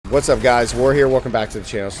What's up, guys? War here. Welcome back to the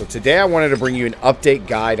channel. So today I wanted to bring you an update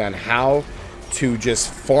guide on how to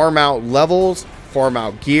just farm out levels, farm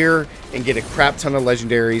out gear, and get a crap ton of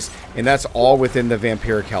legendaries, and that's all within the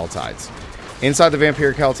Vampiric Helltides. Inside the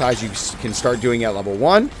Vampiric Helltides, you can start doing at level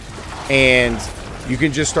 1, and you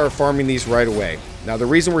can just start farming these right away. Now, the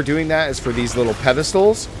reason we're doing that is for these little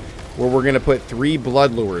pedestals, where we're going to put 3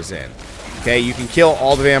 blood lures in. Okay, you can kill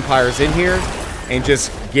all the vampires in here and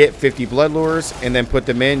just get 50 blood lures and then put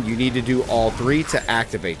them in. You need to do all 3 to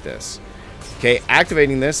activate this. Okay,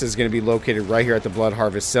 activating this is going to be located right here at the blood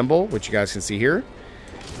harvest symbol, which you guys can see here.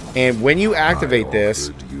 And when you activate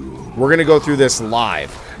this, we're going to go through this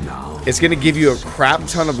live. It's going to give you a crap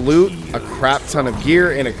ton of loot, a crap ton of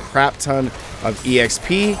gear, and a crap ton of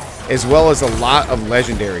EXP, as well as a lot of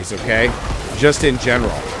legendaries, okay? Just in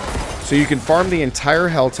general. So you can farm the entire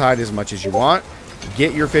Helltide as much as you want.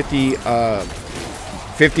 Get your 50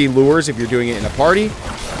 lures if you're doing it in a party,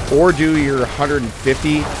 or do your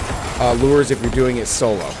 150 lures if you're doing it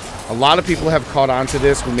solo. A lot of people have caught on to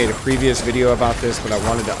this. We made a previous video about this, but I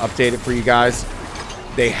wanted to update it for you guys.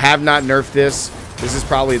 They have not nerfed this. This is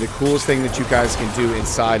probably the coolest thing that you guys can do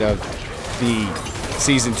inside of the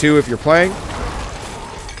Season 2 if you're playing.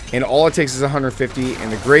 And all it takes is 150,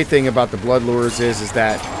 and the great thing about the blood lures is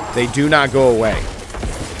that they do not go away.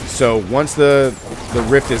 So once the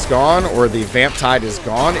rift is gone, or the vamp tide is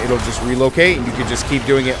gone, it'll just relocate, and you can just keep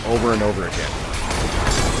doing it over and over again.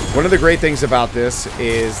 One of the great things about this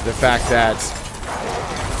is the fact that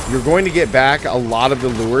you're going to get back a lot of the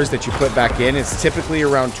lures that you put back in. It's typically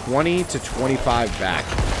around 20 to 25 back.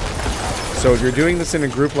 So if you're doing this in a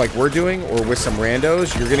group like we're doing, or with some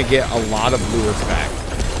randos, you're going to get a lot of lures back.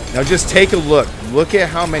 Now just take a look. Look at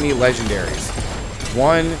how many legendaries.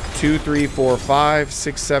 1, 2, 3, 4, 5,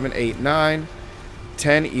 6, 7, 8, 9,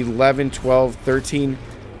 10, 11, 12, 13,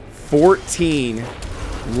 14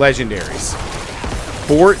 legendaries.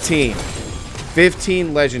 14.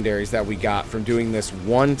 15 legendaries that we got from doing this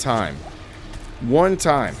one time. One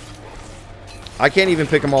time. I can't even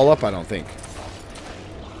pick them all up, I don't think.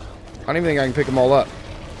 I don't even think I can pick them all up,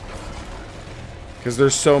 because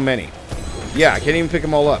there's so many. Yeah, I can't even pick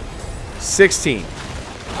them all up. 16.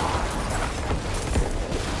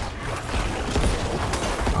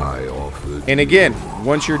 And again,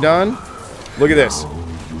 once you're done, look at this.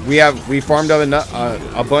 We farmed up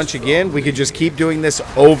a bunch again. We could just keep doing this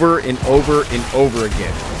over and over and over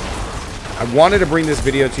again. I wanted to bring this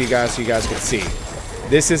video to you guys so you guys could see.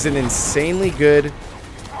 This is an insanely good,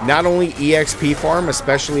 not only EXP farm,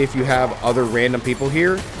 especially if you have other random people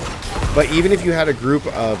here, but even if you had a group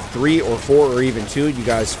of 3 or 4 or even 2, you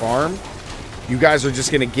guys farm, you guys are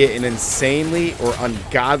just going to get an insanely or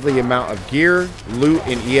ungodly amount of gear, loot,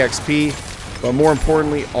 and EXP, but more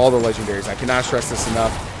importantly, all the legendaries. I cannot stress this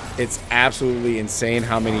enough. It's absolutely insane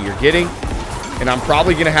how many you're getting, and I'm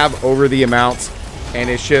probably going to have over the amounts, and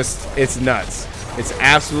it's nuts. It's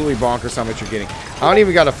absolutely bonkers how much you're getting. I don't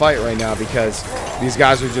even got to fight right now because these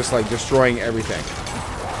guys are just like destroying everything.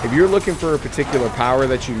 If you're looking for a particular power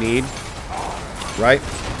that you need, right?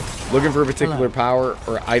 Looking for a particular power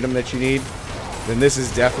or item that you need, then this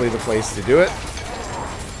is definitely the place to do it.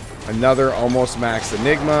 Another almost max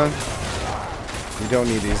Enigma. You don't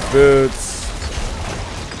need these boots.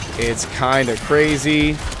 It's kind of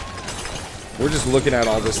crazy. We're just looking at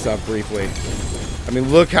all this stuff briefly. I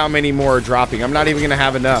mean, look how many more are dropping. I'm not even going to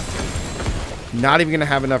have enough. Not even going to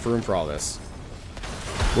have enough room for all this.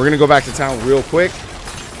 We're going to go back to town real quick.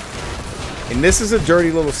 And this is a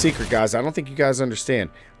dirty little secret, guys. I don't think you guys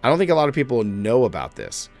understand. I don't think a lot of people know about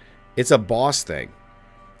this. It's a boss thing.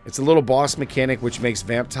 It's a little boss mechanic which makes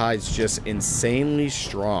vamp tides just insanely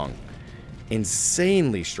strong.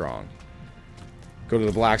 Insanely strong. Go to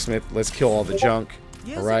the blacksmith. Let's kill all the junk.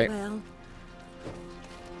 Alright.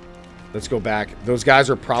 Let's go back. Those guys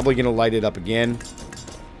are probably going to light it up again.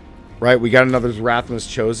 Right, we got another Wrathman's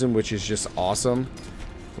Chosen, which is just awesome.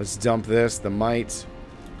 Let's dump this. The Might.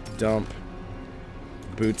 Dump.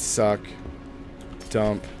 Boots suck.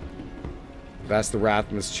 Dump. That's the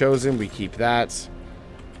Wrathman's Chosen. We keep that.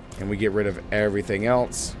 And we get rid of everything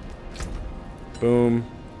else. Boom.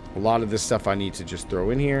 A lot of this stuff I need to just throw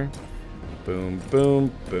in here. Boom,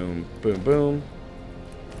 boom, boom, boom, boom.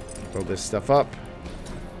 Throw this stuff up.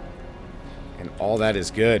 And all that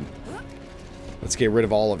is good. Let's get rid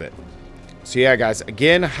of all of it. So yeah, guys,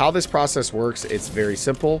 again, how this process works, it's very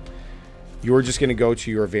simple. You're just going to go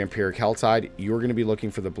to your Vampiric Helltide. You're going to be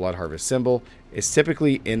looking for the blood harvest symbol. It's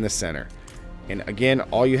typically in the center. And again,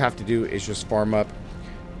 all you have to do is just farm up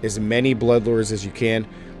as many blood lures as you can.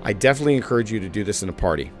 I definitely encourage you to do this in a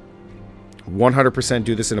party. 100%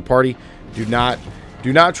 do this in a party. Do not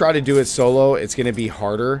Do not try to do it solo. It's going to be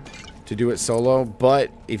harder to do it solo,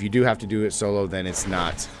 but if you do have to do it solo, then it's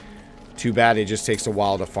not too bad. It just takes a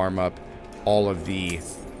while to farm up all of the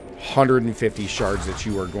 150 shards that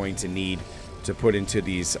you are going to need to put into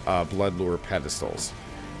these blood lure pedestals.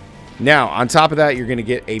 Now, on top of that, you're going to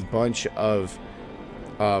get a bunch of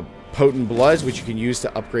potent bloods, which you can use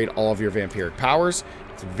to upgrade all of your vampiric powers.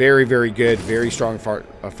 It's very, very good, very strong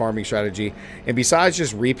farming strategy. And besides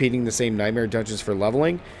just repeating the same nightmare dungeons for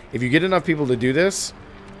leveling, if you get enough people to do this,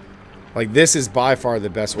 like, this is by far the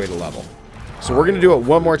best way to level. So we're going to do it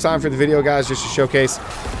one more time for the video, guys, just to showcase.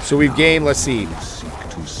 So we've gained, let's see,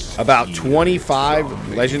 about 25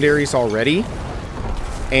 legendaries already.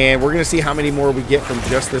 And we're going to see how many more we get from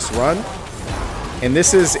just this run. And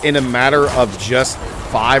this is in a matter of just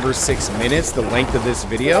 5 or 6 minutes, the length of this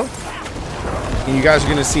video. And you guys are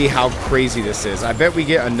going to see how crazy this is. I bet we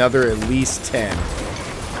get another at least 10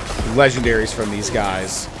 legendaries from these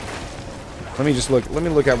guys. Let me just look. Let me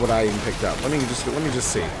look at what I even picked up. Let me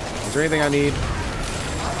just see. Is there anything I need?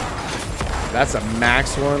 That's a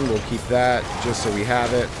max one. We'll keep that just so we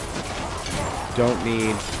have it. Don't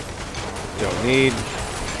need. Don't need.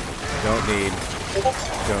 Don't need.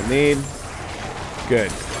 Don't need.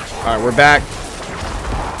 Good. All right, we're back.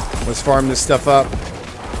 Let's farm this stuff up.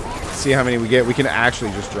 See how many we get. We can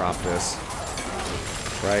actually just drop this.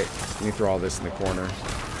 Right? Let me throw all this in the corner.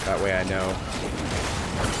 That way I know.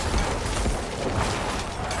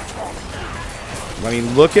 I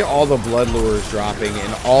mean, look at all the blood lures dropping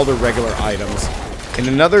and all the regular items. And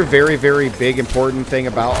another very, very big important thing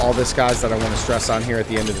about all this, guys, that I want to stress on here at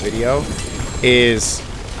the end of the video is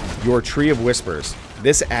your Tree of Whispers.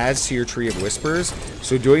 This adds to your Tree of Whispers.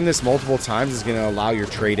 So doing this multiple times is going to allow your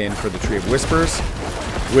trade-in for the Tree of Whispers,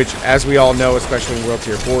 which, as we all know, especially in World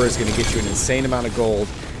Tier 4, is going to get you an insane amount of gold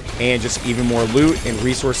and just even more loot and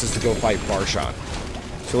resources to go fight Varshan.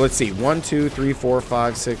 So let's see. 1, 2, 3, 4,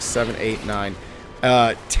 5, 6, 7, 8, 9...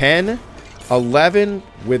 10, 11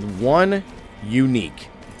 with 1 unique.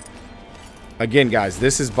 Again, guys,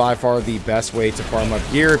 this is by far the best way to farm up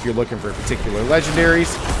gear if you're looking for particular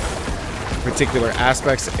legendaries, particular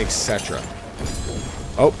aspects, etc.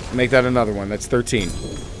 Oh, make that another one. That's 13.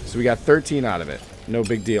 So we got 13 out of it. No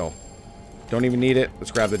big deal. Don't even need it.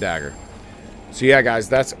 Let's grab the dagger. So yeah, guys,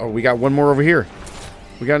 that's... Oh, we got one more over here.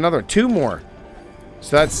 We got another 2 more.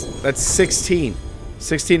 So that's 16.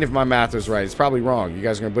 16 if my math is right. It's probably wrong. You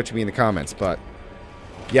guys are going to butcher me in the comments. But,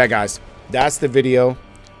 yeah, guys, that's the video.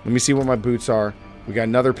 Let me see what my boots are. We got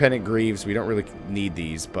another Pennant Greaves. We don't really need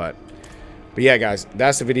these. But yeah, guys,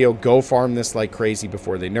 that's the video. Go farm this like crazy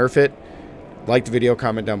before they nerf it. Like the video,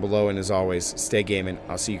 comment down below. And as always, stay gaming.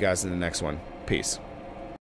 I'll see you guys in the next one. Peace.